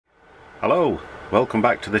Hello, welcome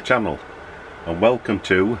back to the channel and welcome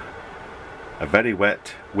to a very wet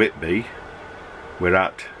Whitby. We're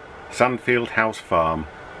at Sandfield House Farm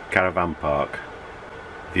Caravan Park.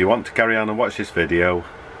 If you want to carry on and watch this video,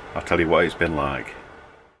 I'll tell you what it's been like.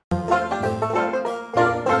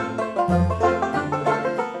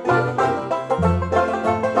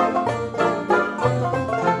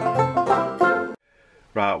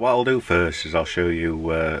 Right, what I'll do first is I'll show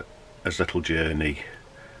you a little journey,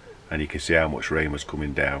 and you can see how much rain was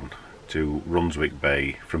coming down to Runswick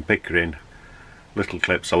Bay from Pickering. Little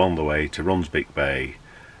clips along the way to Runswick Bay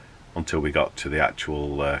until we got to the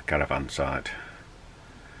actual caravan site.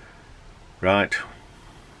 Right,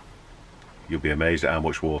 you'll be amazed at how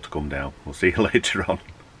much water come down. We'll see you later on.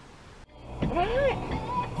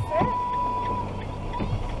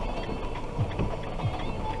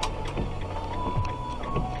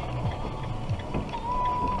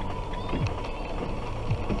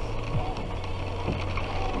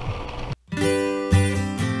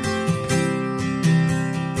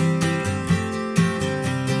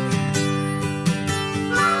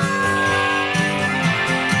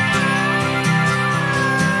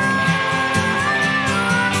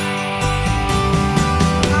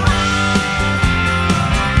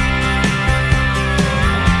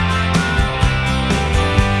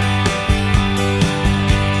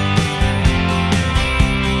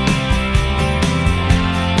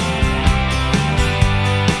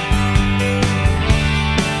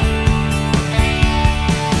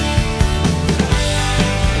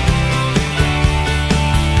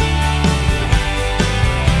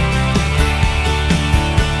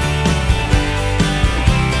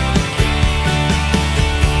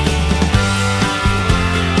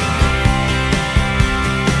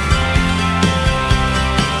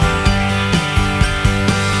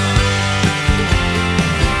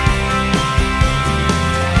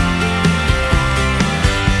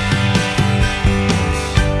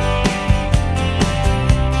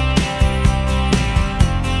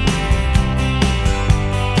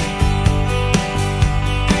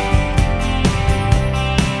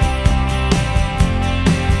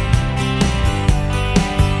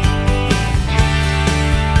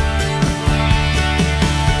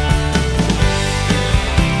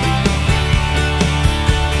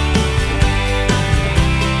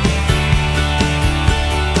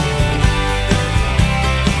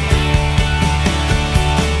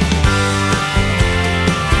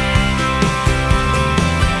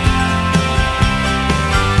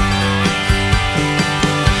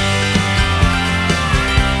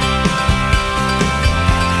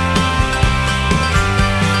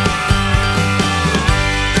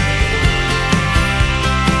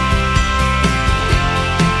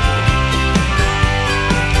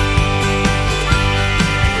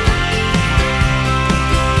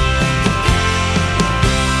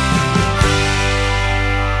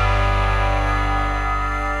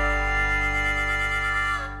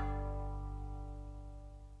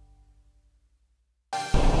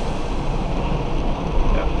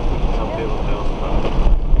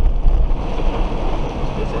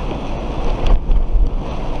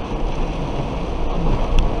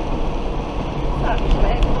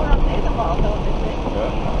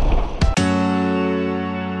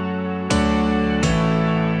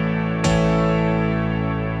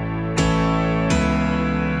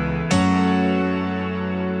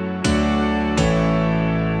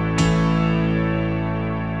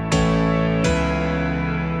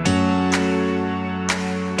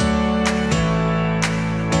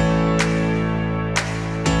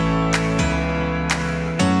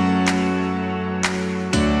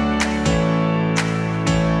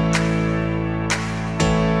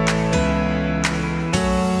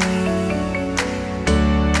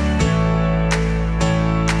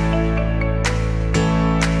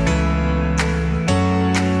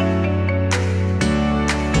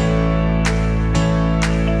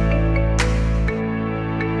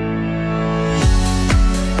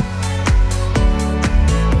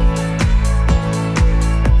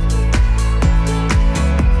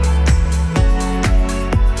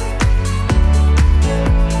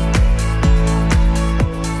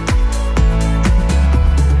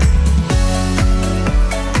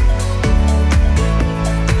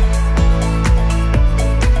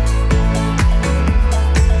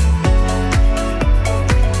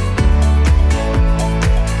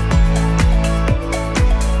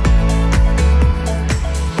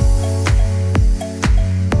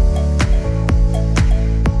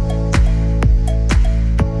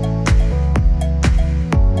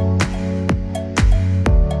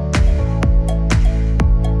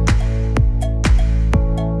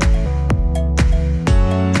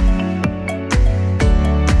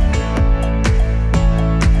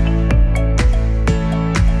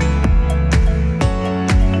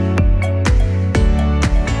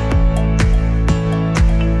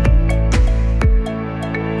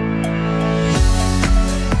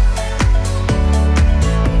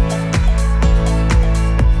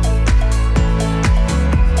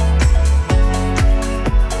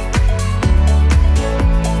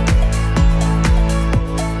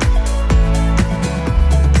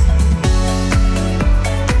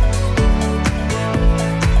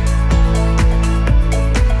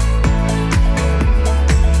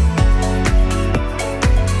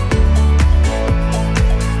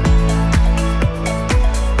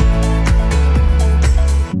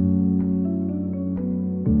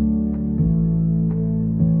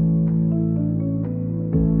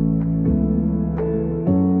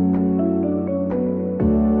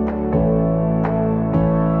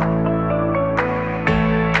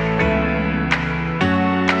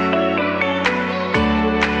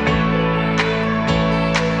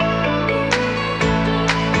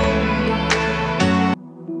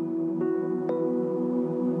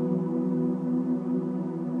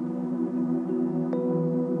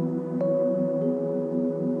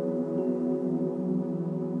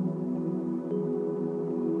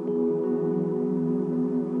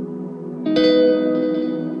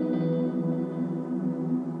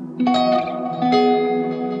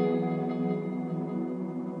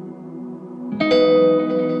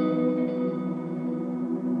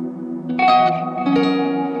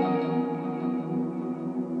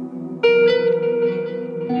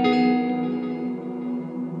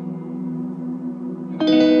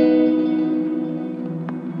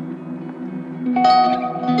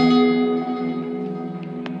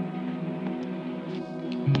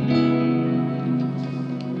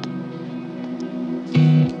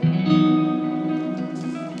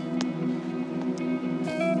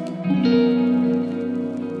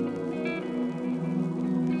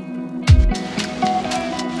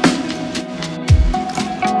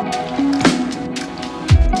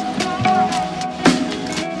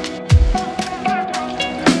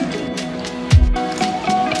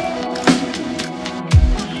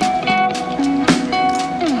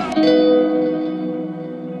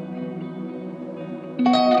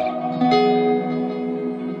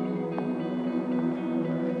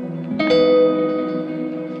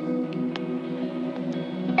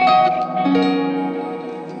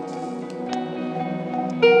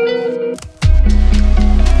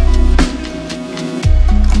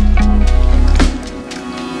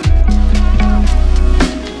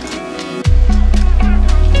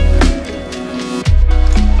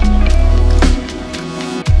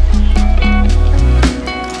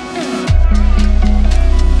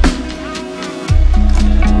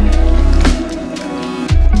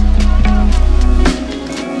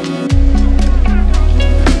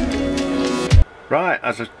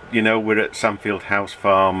 as you know, we're at SANDFIELD House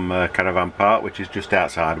Farm Caravan Park, which is just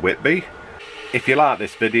outside Whitby. If you like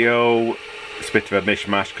this video, it's a bit of a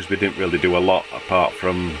mishmash because we didn't really do a lot apart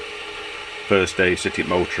from first day sitting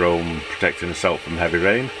at Motorhome protecting ourselves from heavy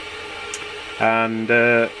rain. And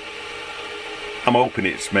I'm hoping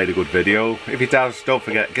it's made a good video. If it has, don't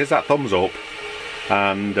forget, give us that thumbs up.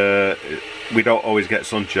 And we don't always get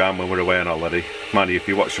sunshine when we're away on holiday. Mind you, if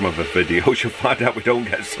you watch some of the videos, you'll find out we don't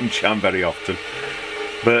get sunshine very often.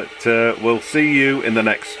 But we'll see you in the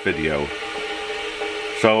next video.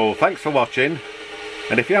 So thanks for watching.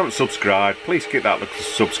 And if you haven't subscribed, please click that little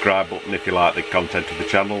subscribe button if you like the content of the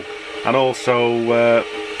channel. And also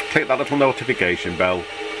click that little notification bell.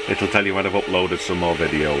 It'll tell you when I've uploaded some more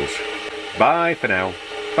videos. Bye for now.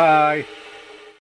 Bye.